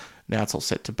movements. Now it's all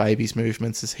set to Baby's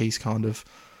movements as he's kind of,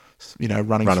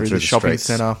 running through the shopping streets.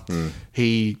 centre.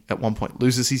 He, at one point,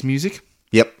 loses his music,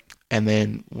 Yep. and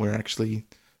then we're actually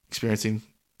experiencing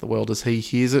the world as he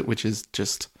hears it, which is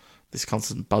just this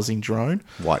constant buzzing drone.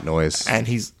 White noise. And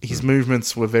his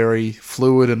movements were very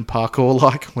fluid and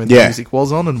parkour-like when the Yeah. music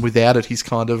was on, and without it, he's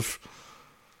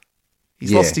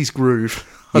lost his groove.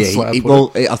 That's the way I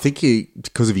put it. I think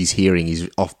because of his hearing, he's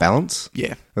off balance.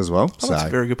 Yeah. As well. Oh, that's a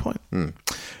very good point.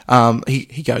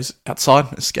 He goes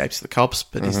outside, escapes the cops,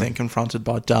 but he's then confronted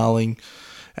by Darling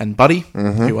and Buddy,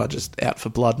 who are just out for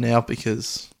blood now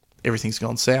because everything's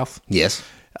gone south. Yes.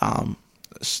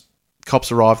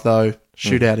 Cops arrive, though.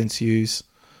 Shootout ensues.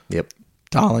 Yep.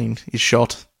 Darling is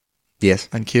shot Yes.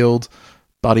 and killed.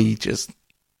 Buddy just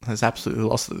has absolutely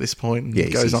lost it at this point and Yeah,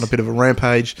 goes on a bit of a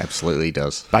rampage. Absolutely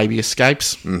does. Baby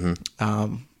escapes.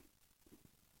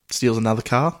 Steals another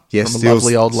car Yes. from a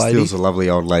lovely old lady. Steals a lovely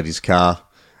old lady's car,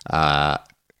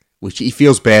 which he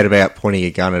feels bad about pointing a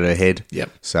gun at her head.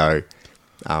 Yep. So,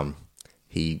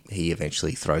 he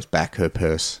eventually throws back her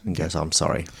purse and goes, "I'm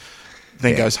sorry."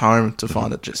 Then goes home to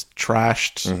find it just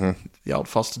trashed. The old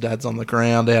foster dad's on the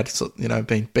ground,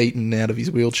 being beaten out of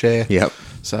his wheelchair. Yep.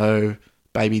 So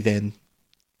Baby then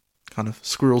kind of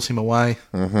squirrels him away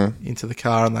into the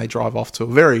car, and they drive off to a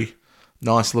very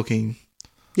nice looking,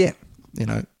 Yeah.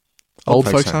 old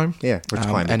folks home. Yeah.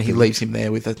 And he leaves him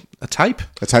there with a tape.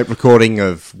 A tape recording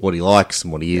of what he likes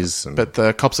and what he is. And But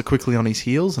the cops are quickly on his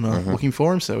heels and are looking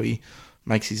for him, so he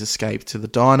makes his escape to the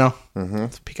diner to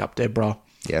pick up Deborah.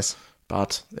 yes.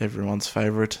 But everyone's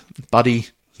favourite, Buddy,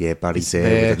 Yeah, Buddy's there.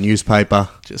 there with a newspaper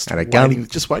just and a waiting, gun.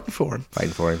 just waiting for him.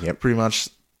 Waiting for him, yep. Pretty much,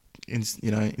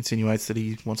 insinuates that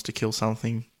he wants to kill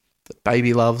something that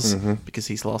Baby loves because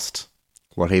he's lost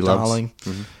What he loves. Darling.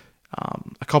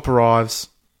 A cop arrives,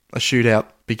 a shootout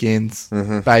begins.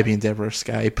 Baby and Deborah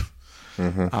escape,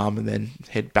 and then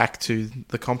head back to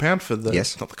the compound for the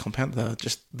not the compound,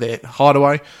 just their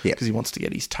hideaway because he wants to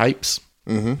get his tapes.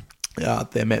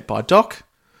 They're met by Doc.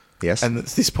 Yes, and at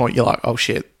this point you're like, oh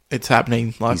shit, it's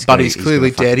happening. Like, Buddy's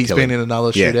clearly dead. He's been in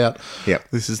another shootout. Yeah,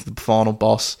 this is the final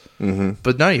boss.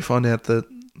 But no, you find out that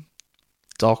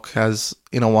Doc has,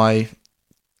 in a way,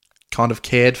 kind of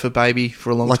cared for Baby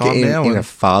for a long time now. In a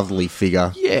fatherly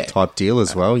figure type deal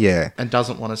as well, and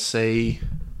doesn't want to see,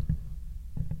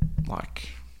 like,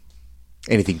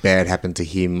 anything bad happen to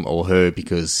him or her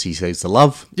because he sees the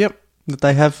love that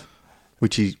they have,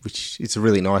 which is a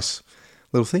really nice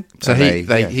little thing. So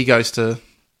he goes to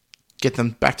get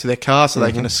them back to their car so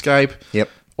they can escape. Yep.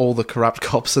 All the corrupt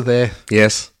cops are there.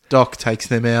 Yes. Doc takes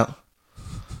them out.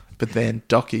 But then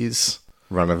Doc is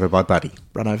run over by Buddy.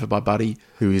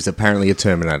 Who is apparently a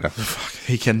Terminator.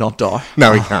 He cannot die.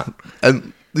 No, he can't.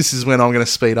 And this is when I'm going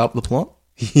to speed up the plot.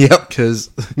 Yep. Because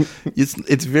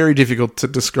it's very difficult to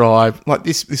describe. Like,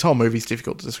 this whole movie is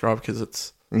difficult to describe because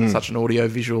it's such an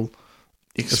audio-visual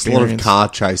experience. It's a lot of car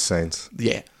chase scenes.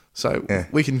 Yeah. So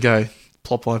we can go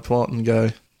plot by plot and go,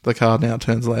 the car now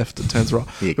turns left, it turns right.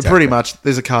 Exactly. But pretty much,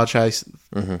 there's a car chase.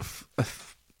 A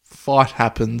fight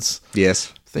happens.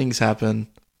 Yes. Things happen.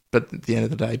 But at the end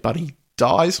of the day, Buddy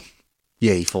dies.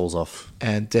 Yeah, he falls off.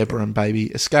 And Deborah and Baby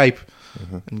escape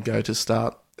and go to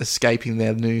start escaping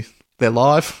their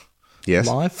life. Yes.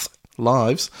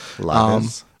 Lives.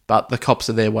 But the cops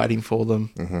are there waiting for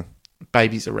them.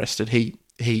 Baby's arrested.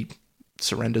 He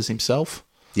surrenders himself.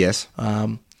 Yes.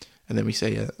 And then we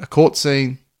see a court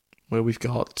scene where we've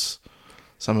got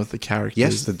some of the characters.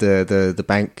 Yes, the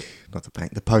bank, not the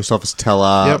bank, the post office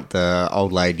teller, the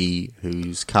old lady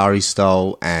whose car he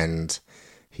stole, and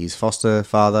his foster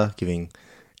father giving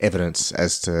evidence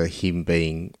as to him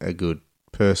being a good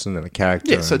person and a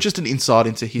character. Yeah, so just an insight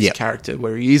into his character,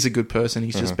 where he is a good person.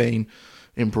 He's just been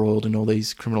embroiled in all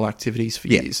these criminal activities for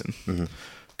years. And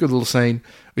good little scene.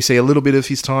 We see a little bit of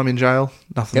his time in jail,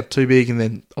 nothing too big, and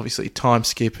then obviously time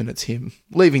skip, and it's him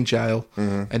leaving jail,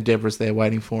 and Deborah's there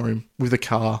waiting for him with a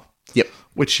car. Yep.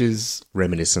 Which is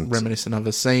reminiscent of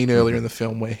a scene earlier in the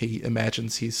film where he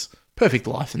imagines his perfect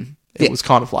life, and it was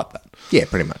kind of like that. Yeah,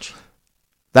 pretty much.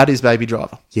 That is Baby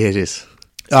Driver. Yeah, it is.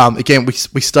 Again,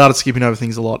 we started skipping over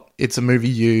things a lot. It's a movie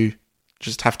you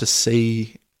just have to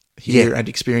see, hear, and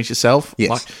experience yourself.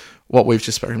 Yes. Like, what we've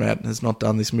just spoken about has not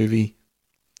done this movie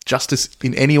justice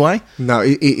in any way. No,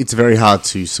 it's very hard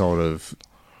to sort of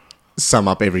sum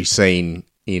up every scene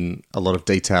in a lot of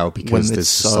detail because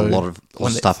there's just a lot of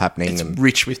stuff happening. It's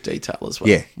rich with detail as well.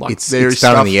 Yeah, like, it's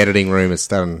done in the editing room. It's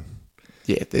done.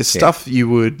 Yeah, there's stuff you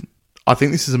would... I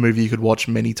think this is a movie you could watch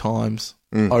many times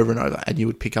over and over, and you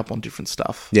would pick up on different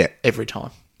stuff every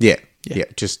time. Yeah.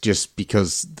 Just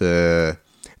because the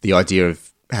idea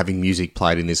of having music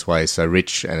played in this way is so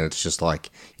rich, and it's just like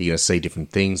you're going to see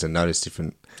different things and notice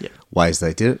different ways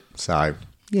they did it. So,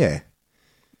 yeah.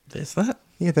 There's that.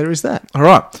 Yeah, there is that. All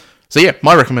right. So, yeah,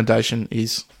 my recommendation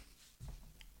is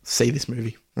see this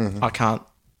movie. I can't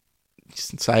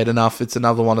say it enough. It's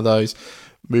another one of those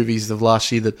movies of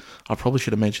last year that I probably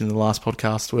should have mentioned in the last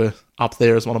podcast were up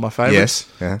there as one of my favourites.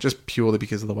 Yes. Yeah. Just purely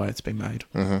because of the way it's been made.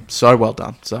 So well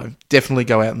done. So definitely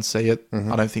go out and see it.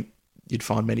 I don't think you'd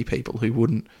find many people who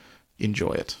wouldn't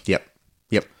enjoy it. Yep.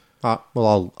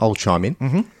 Well, I'll chime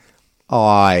in.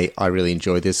 I really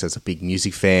enjoyed this as a big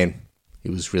music fan.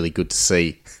 It was really good to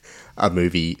see a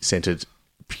movie centred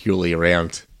purely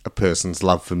around a person's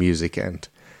love for music and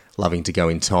loving to go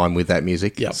in time with that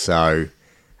music. Yep. So,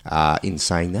 in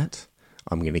saying that,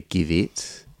 I'm going to give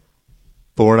it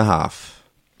 4.5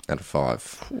 out of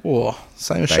 5. Oh,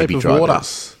 same as Baby Shape of Water.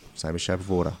 Drivers. Same as Shape of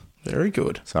Water. Very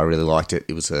good. So I really liked it.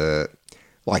 It was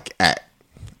like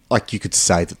you could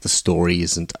say that the story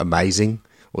isn't amazing,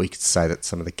 or you could say that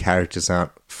some of the characters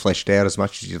aren't fleshed out as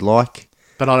much as you'd like.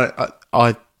 But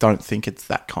I don't think it's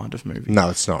that kind of movie. No,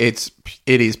 it's not. It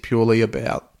is purely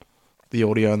about the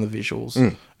audio and the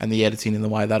visuals and the editing and the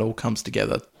way that all comes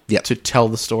together to tell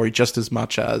the story just as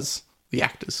much as the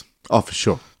actors. Oh, for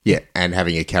sure. Yeah, and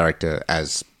having a character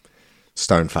as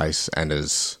Stoneface and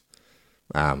as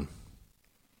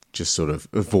just sort of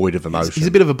void of emotion. He's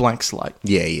a bit of a blank slate.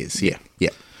 Yeah, he is. Yeah.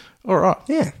 All right.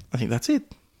 Yeah. I think that's it.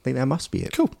 I think that must be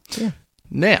it. Cool. Yeah.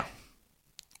 Now,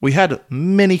 we had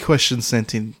many questions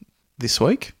sent in this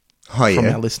week from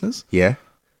our listeners. Yeah.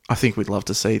 I think we'd love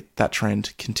to see that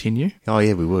trend continue. Oh,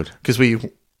 yeah, we would. Because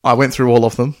I went through all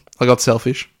of them. I got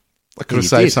selfish. I could have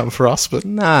saved some for us, but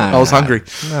I was hungry.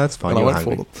 No, that's fine. I went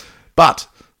for them. But,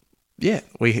 yeah,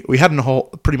 we had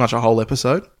pretty much a whole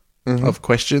episode of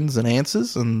questions and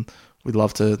answers, and we'd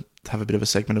love to have a bit of a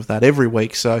segment of that every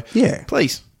week. So Yeah.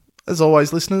 please, as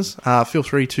always, listeners, feel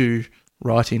free to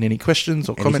write in any questions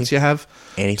or comments you have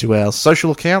to our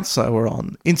social accounts. So we're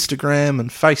on Instagram and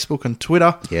Facebook and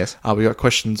Twitter. Yes. We got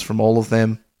questions from all of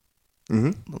them,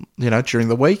 during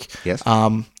the week. Yes.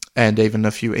 And even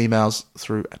a few emails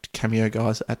through at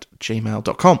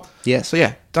cameoguys@gmail.com. Yes. So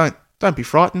yeah, don't be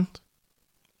frightened.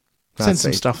 Send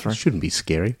some stuff through. Shouldn't be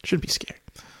scary. Shouldn't be scary.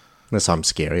 Unless I'm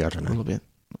scary, I don't A know. little bit.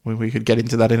 We could get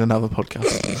into that in another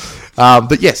podcast.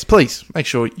 But yes, please make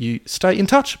sure you stay in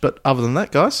touch. But other than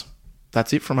that, guys,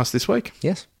 that's it from us this week.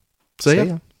 Yes. See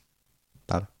ya.